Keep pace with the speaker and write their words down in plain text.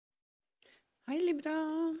Hi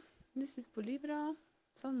Libra, this is for Libra,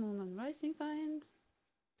 Sun, Moon and Rising signs,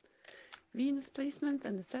 Venus placement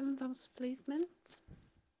and the 7th house placement.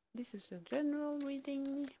 This is your general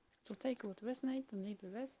reading, so take what resonates and leave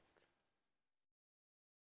the rest.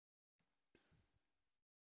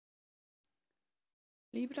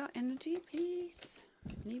 Libra energy, please.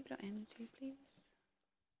 Libra energy, please.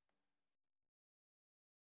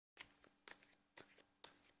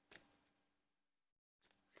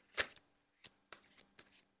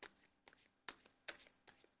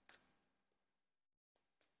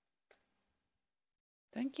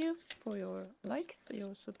 Thank you for your likes,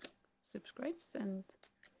 your subscribes and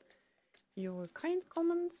your kind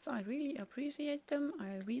comments. I really appreciate them.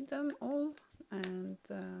 I read them all and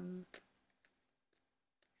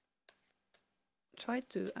try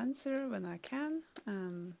to answer when I can.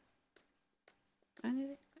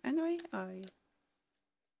 Anyway, I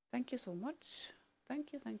thank you so much.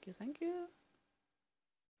 Thank you, thank you, thank you.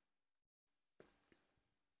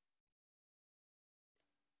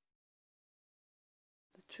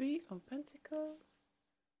 The Three of Pentacles,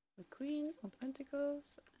 the Queen of Pentacles,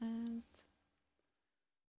 and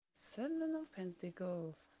Seven of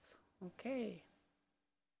Pentacles. Okay.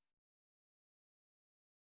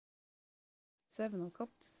 Seven of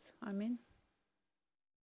Cups, I mean.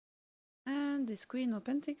 And this Queen of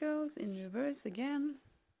Pentacles in reverse again.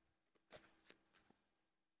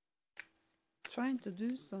 Trying to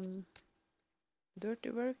do some dirty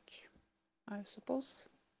work, I suppose.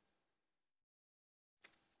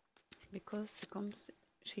 Because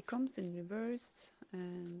she comes in reverse,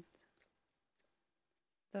 and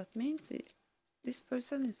that means this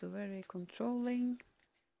person is a very controlling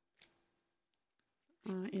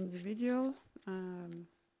individual.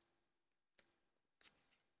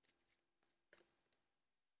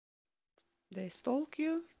 They stalk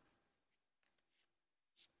you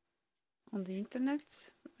on the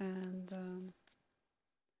internet, and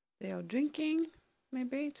they are drinking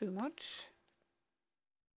maybe too much.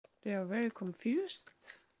 They are very confused.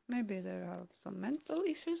 Maybe there are some mental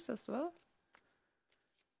issues as well.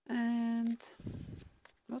 And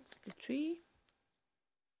what's the tree?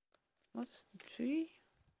 What's the tree?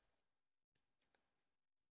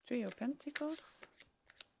 Three of Pentacles.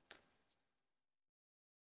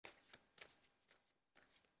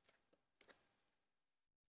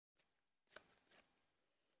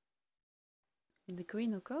 The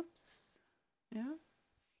Queen of Cups. Yeah.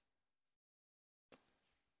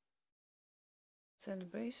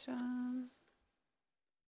 Celebration.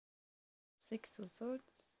 Six of Swords.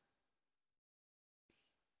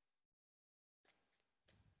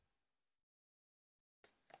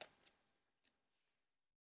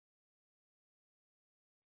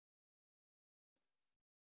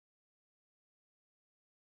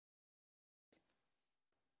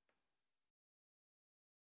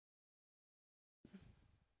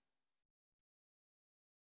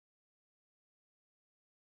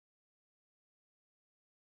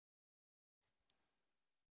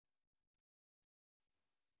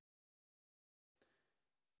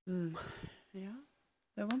 Yeah.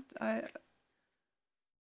 I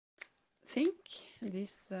think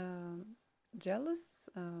this jealous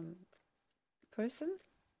person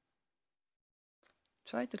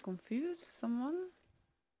try to confuse someone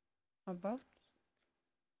about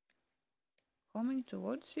coming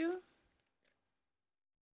towards you,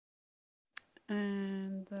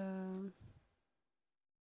 and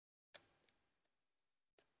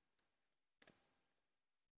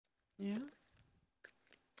yeah,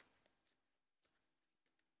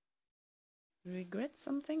 regret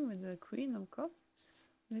something with the Queen of Cups.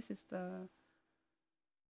 This is the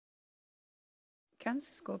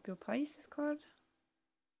Cancer, Scorpio, Pisces card.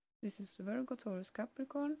 This is Virgo, Taurus,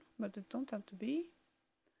 Capricorn, but it don't have to be.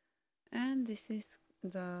 And this is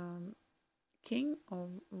the King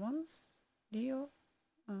of Wands, Leo,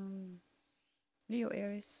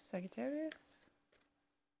 Aries, Sagittarius.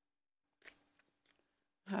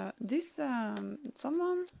 This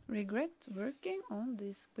someone regrets working on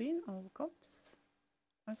this Queen of Cups,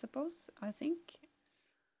 I suppose. I think.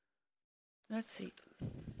 Let's see.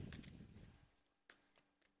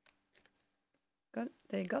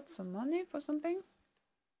 They got some money for something.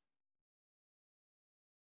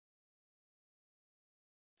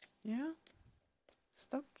 Yeah.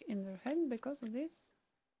 Stuck in their head because of this.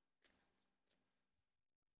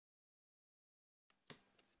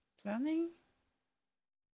 Planning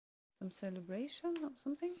some celebration or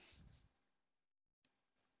something.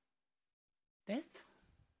 Death.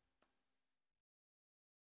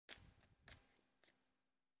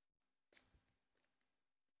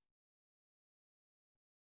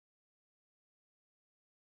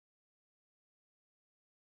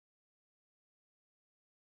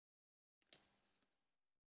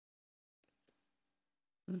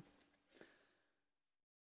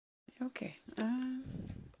 Okay.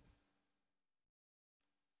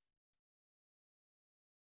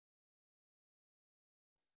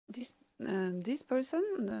 This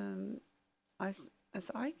person, as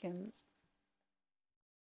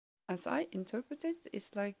I interpret it,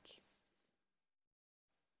 it's like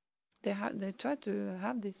they try to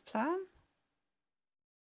have this plan.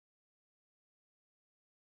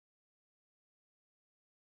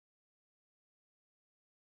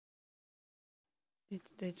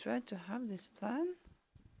 They try to have this plan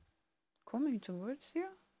coming towards you.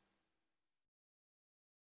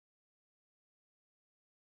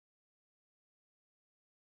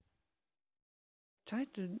 Try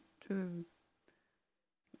to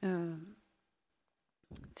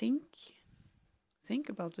think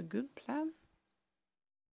about a good plan.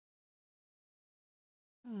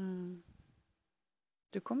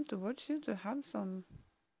 To come towards you, to have some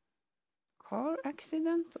car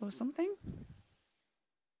accident or something,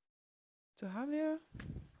 to have you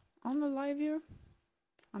unalive you.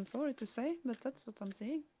 I'm sorry to say, but that's what I'm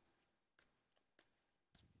saying.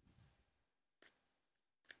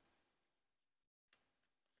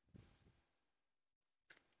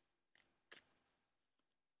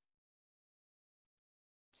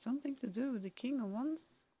 Something to do with the King of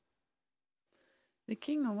Wands. The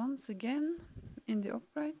King of Wands again in the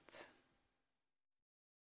upright.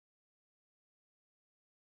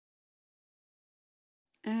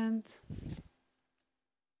 And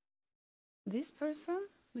this person,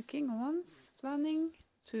 the King of Wands, planning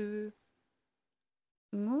to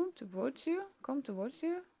move towards you, come towards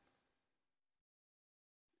you.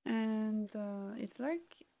 And it's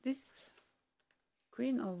like this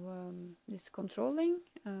Queen of this controlling,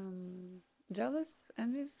 jealous,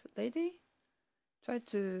 envious lady tried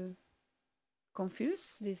to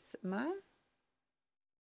confuse this man,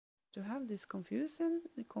 to have this confusion,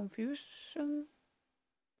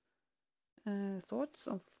 thoughts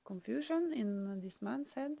of confusion in this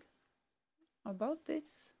man's head about this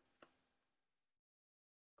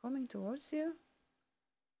coming towards you.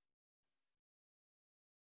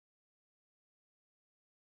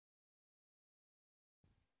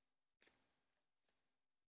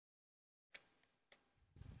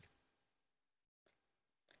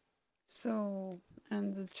 So,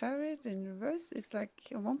 and the Chariot in reverse is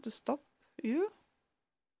like, I want to stop you,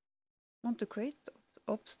 want to create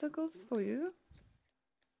obstacles for you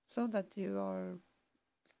so that you are,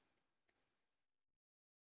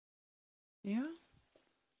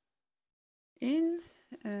 in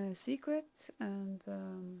secret and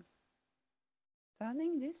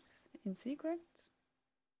planning this in secret.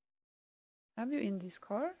 Have you in this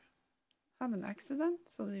car, have an accident,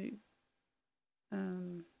 so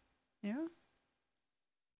you,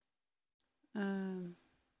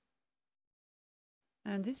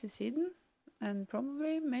 and this is hidden, and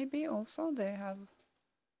probably maybe also they have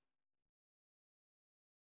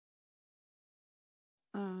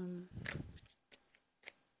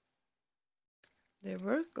they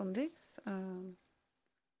work on this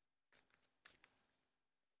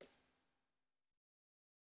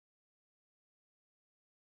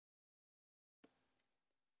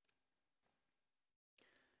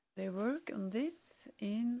they work on this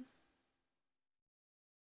in,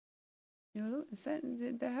 you know,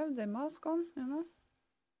 they have their mask on, you know.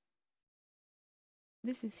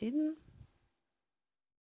 This is hidden.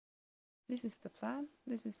 This is the plan.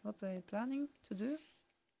 This is what they're planning to do.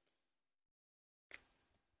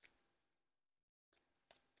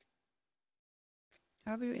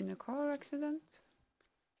 Have you in a car accident?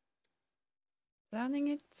 Planning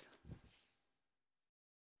it.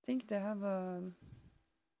 Think they have a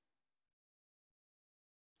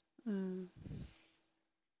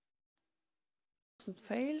doesn't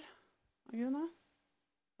fail, you know,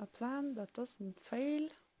 a plan that doesn't fail.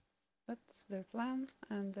 That's their plan,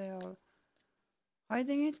 and they are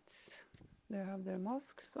hiding it. They have their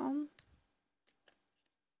masks on.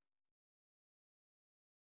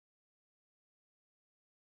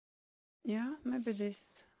 Yeah, maybe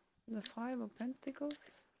this, the Five of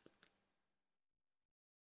Pentacles.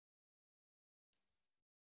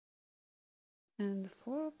 And the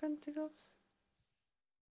Four of Pentacles.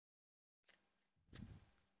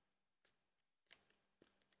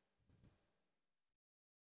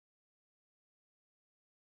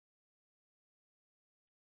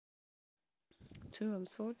 Two of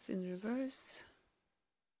Swords in reverse.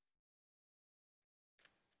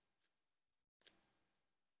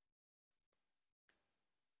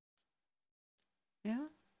 Yeah.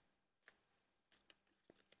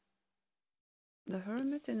 The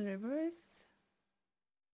Hermit in reverse.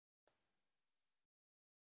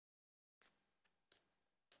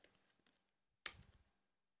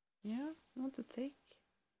 Yeah, I want to take.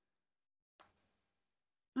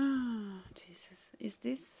 Ah, Jesus. Is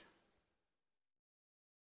this?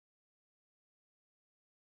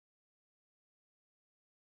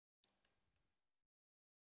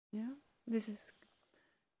 Yeah,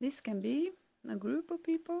 this can be a group of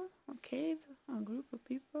people, a cave, a group of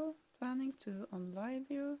people planning to unlive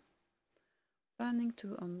you, planning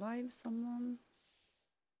to unlive someone.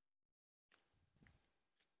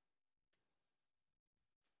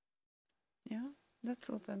 Yeah, that's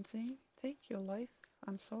what I'm saying. Take your life.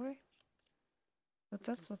 I'm sorry, but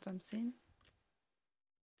that's what I'm saying.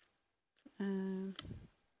 Um,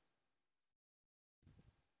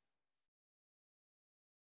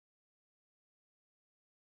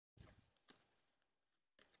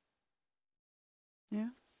 yeah,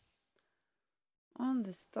 on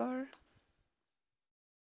the star.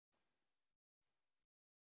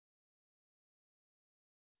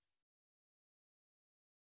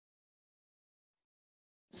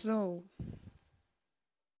 So,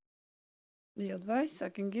 the advice I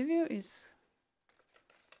can give you is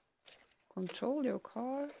control your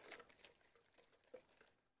car,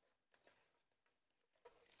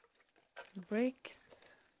 brakes,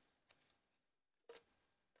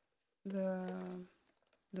 the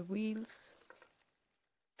wheels.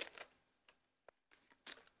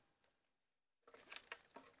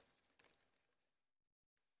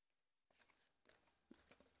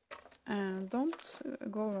 And don't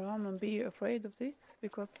go around and be afraid of this,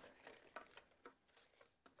 because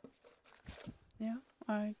yeah,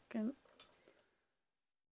 I can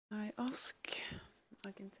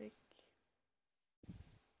take.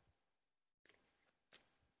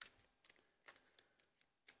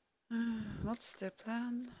 What's their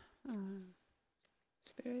plan?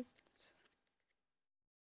 Spirit.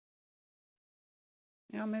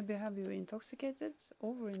 Yeah, maybe have you intoxicated,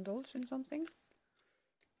 overindulged in something?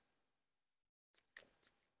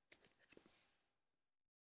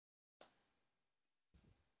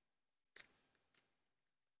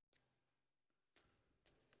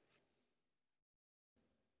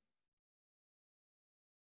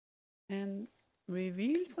 And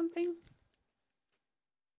reveal something?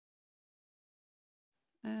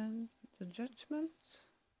 And the judgment.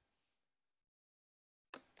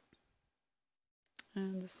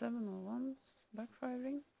 And the 7 of Wands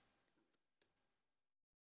backfiring.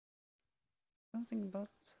 Something about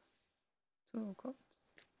 2 of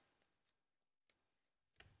Cups.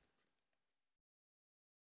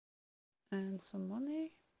 And some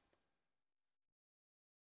money.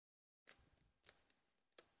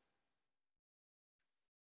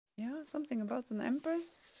 Yeah, something about an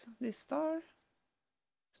Empress. This star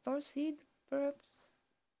seed, perhaps.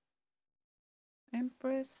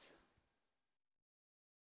 Empress.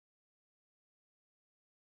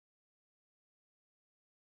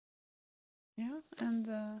 Yeah, and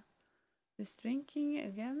this drinking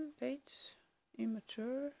again, page.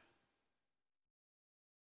 Immature.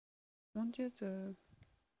 Want you to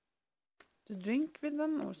drink with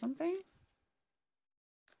them or something,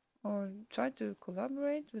 or try to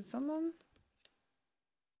collaborate with someone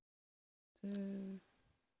to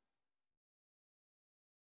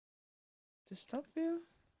stop you.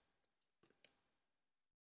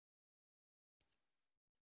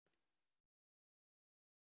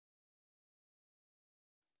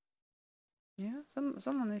 Yeah,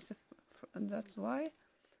 someone is that's why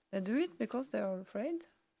they do it, because they are afraid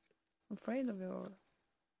of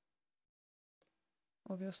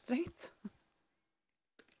your strength.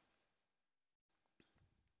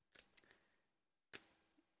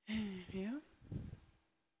 Yeah.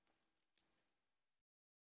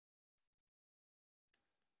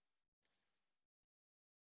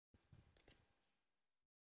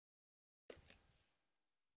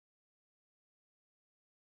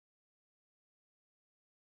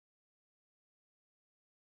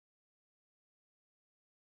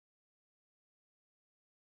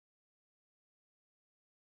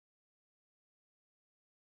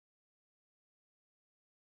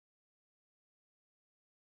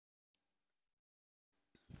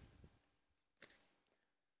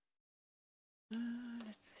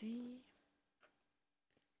 Let's see.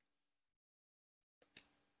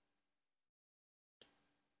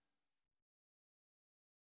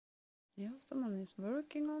 Yeah, someone is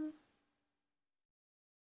working on.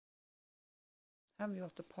 Have you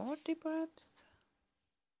at the party, perhaps?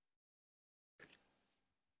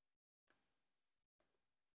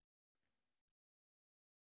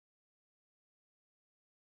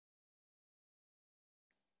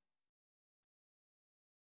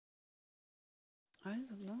 I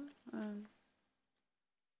don't know.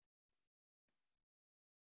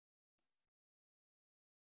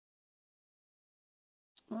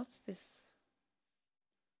 What's this?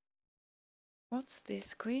 What's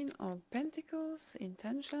this? Queen of Pentacles,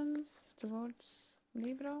 intentions towards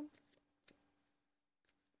Libra.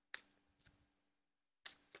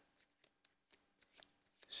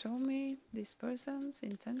 Show me this person's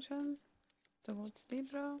intention towards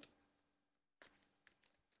Libra.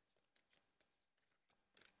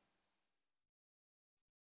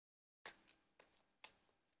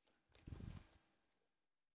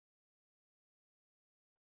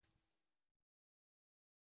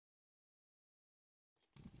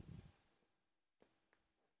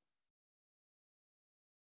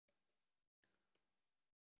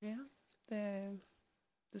 Yeah,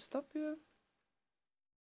 to stop you.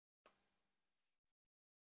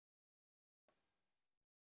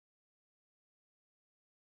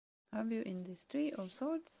 Have you in this Three of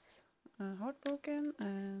Swords, heartbroken,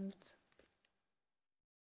 and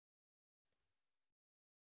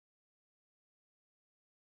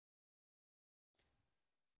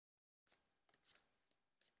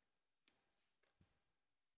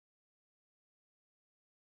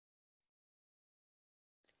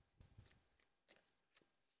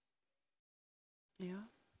yeah.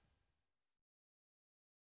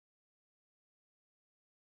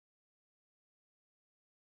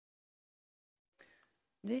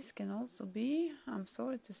 This can also be, I'm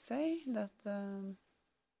sorry to say, that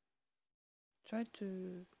try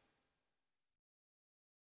to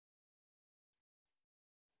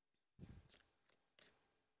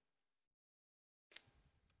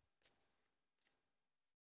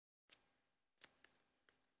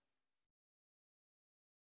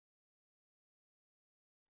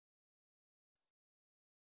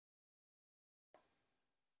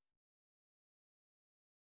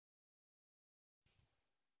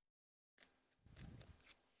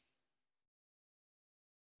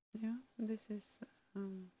yeah, this is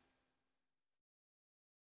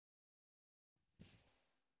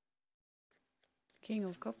King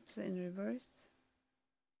of Cups in reverse.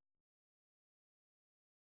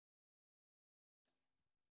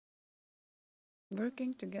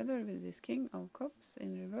 Working together with this King of Cups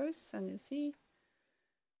in reverse, and you see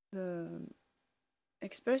the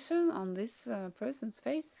expression on this person's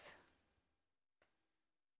face.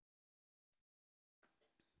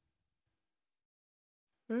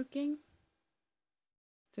 Working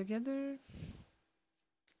together.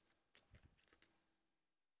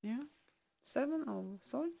 Yeah. Seven of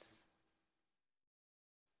Swords.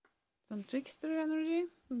 Some trickster energy.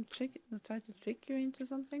 Try to trick you into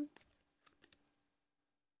something.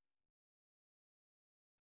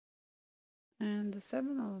 And the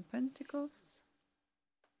Seven of Pentacles.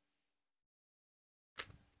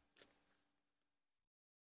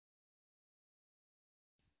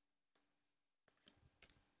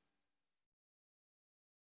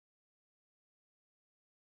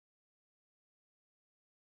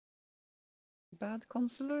 Bad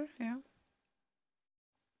counselor, yeah.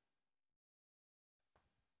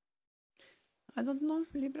 I don't know,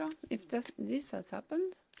 Libra, if this has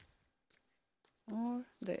happened. Or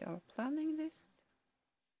they are planning this.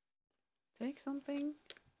 Take something.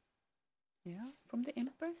 Yeah, from the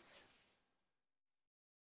Empress.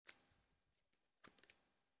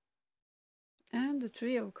 And the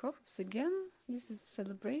Three of Cups again. This is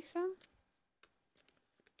celebration.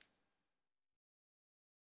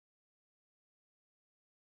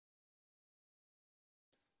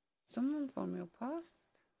 Someone from your past.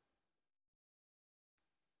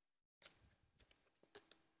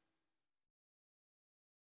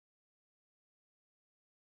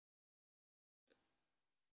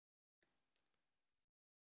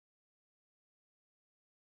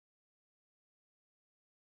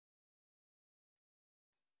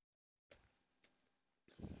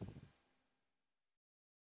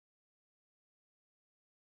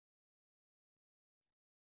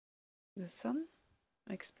 The Sun.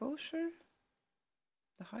 Exposure.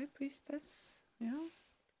 The High Priestess. Yeah.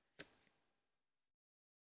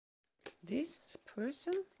 This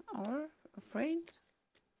person are afraid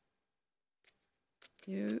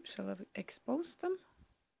you shall have exposed them.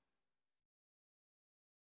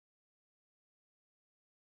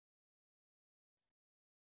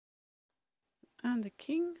 And the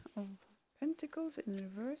King of Pentacles in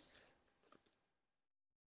reverse.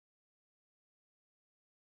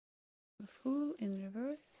 The Fool in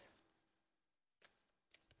reverse.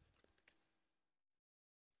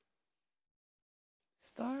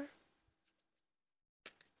 Star.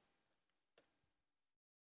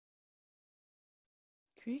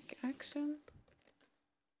 Quick action.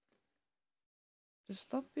 To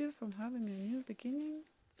stop you from having a new beginning.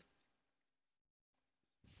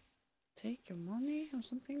 Take your money or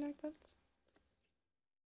something like that.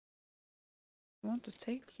 Want to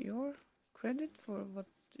take your credit for what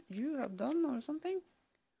you have done or something?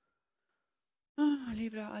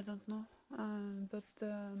 Libra, I don't know. But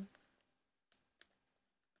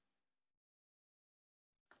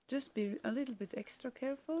just be a little bit extra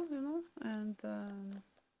careful, you know, and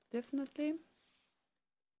definitely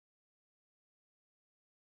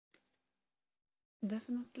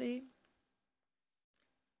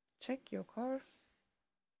check your car,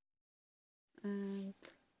 and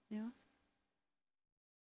yeah,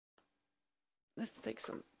 let's take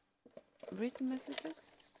some written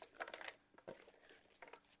messages.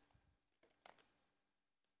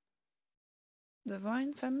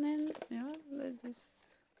 Divine feminine, yeah, this is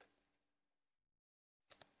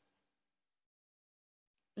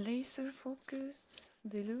laser focus,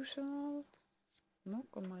 delusional. Knock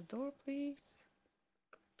on my door, please.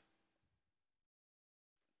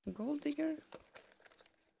 Gold digger.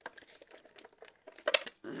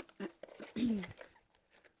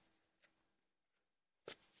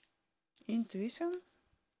 Intuition.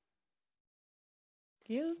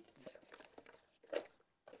 Guilt.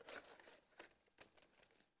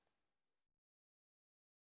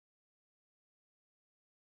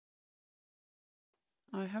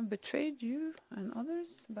 I have betrayed you and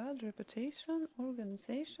others. Bad reputation.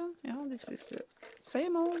 Organization. Yeah, this is the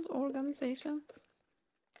same old organization.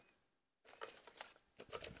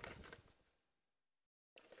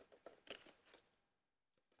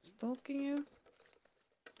 Stalking you.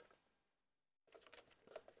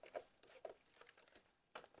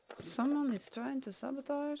 Someone is trying to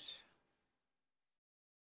sabotage.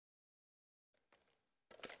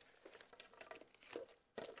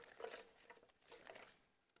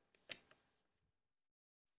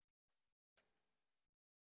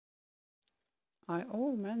 I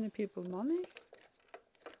owe many people money.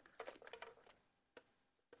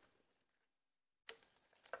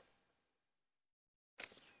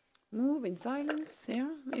 Move in silence, yeah.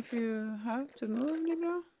 If you have to move,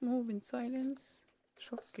 Libra, move in silence.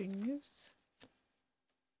 Shocking news.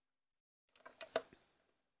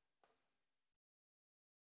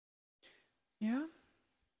 Yeah.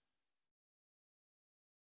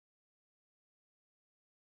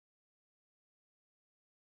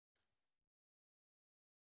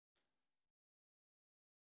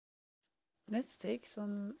 Let's take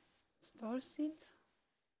some starseed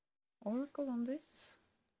oracle on this.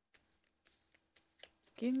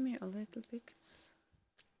 Give me a little bit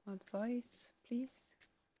advice, please.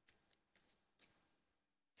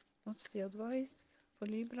 What's the advice for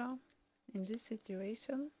Libra in this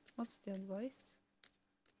situation? What's the advice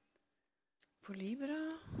for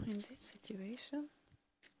Libra in this situation?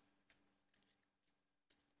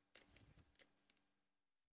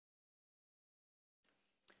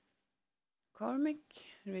 Karmic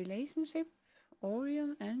relationship,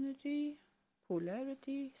 Orion energy,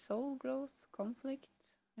 polarity, soul growth, conflict.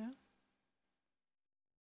 Yeah.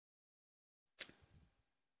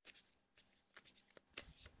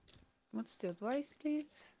 What's the advice,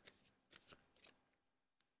 please?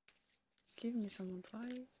 Give me some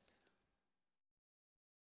advice.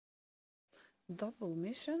 Double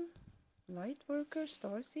mission, light worker,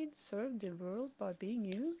 starseed, serve the world by being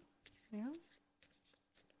you. Yeah.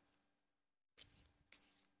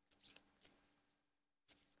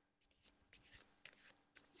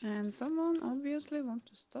 And someone obviously wants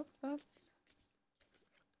to stop that.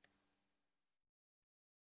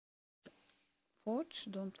 Forge,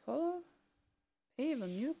 don't follow. Pave a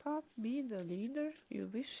new path, be the leader you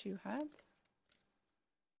wish you had.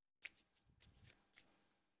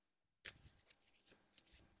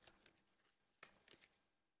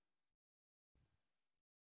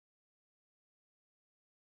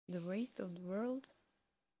 The weight of the world,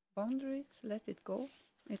 boundaries, let it go.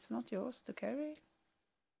 It's not yours to carry.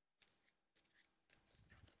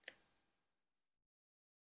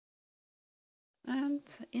 And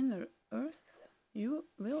inner earth, you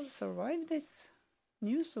will survive this.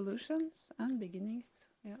 New solutions and beginnings.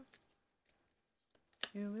 Yeah.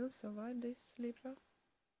 You will survive this, Libra.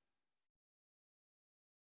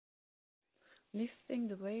 Lifting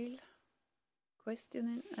the veil,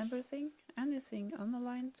 questioning everything. Anything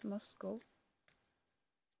unaligned must go.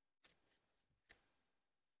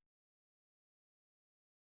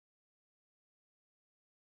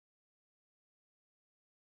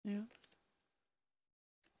 Yeah.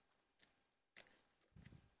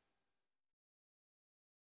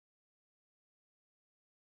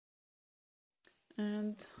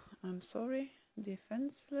 And I'm sorry,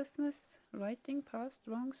 defenselessness, righting past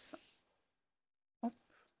wrongs,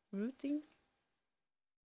 uprooting.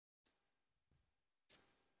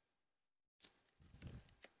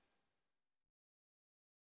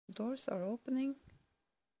 Doors are opening.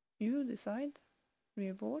 You decide.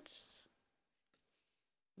 Rewards.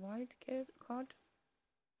 Wild card.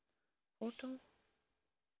 Portal.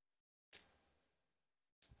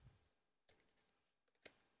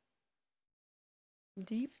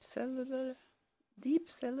 Deep cellular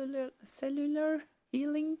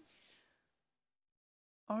healing.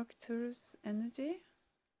 Arcturus energy.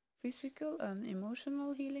 Physical and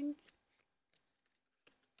emotional healing.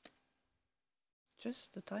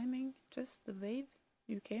 Just the timing, just the wave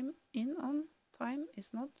you came in on. Time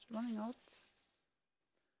is not running out.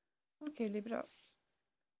 Okay, Libra.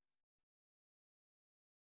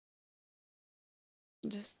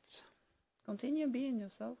 Just continue being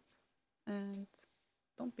yourself and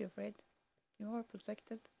don't be afraid. You are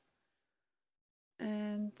protected.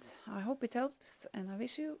 And I hope it helps and I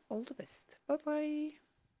wish you all the best. Bye bye.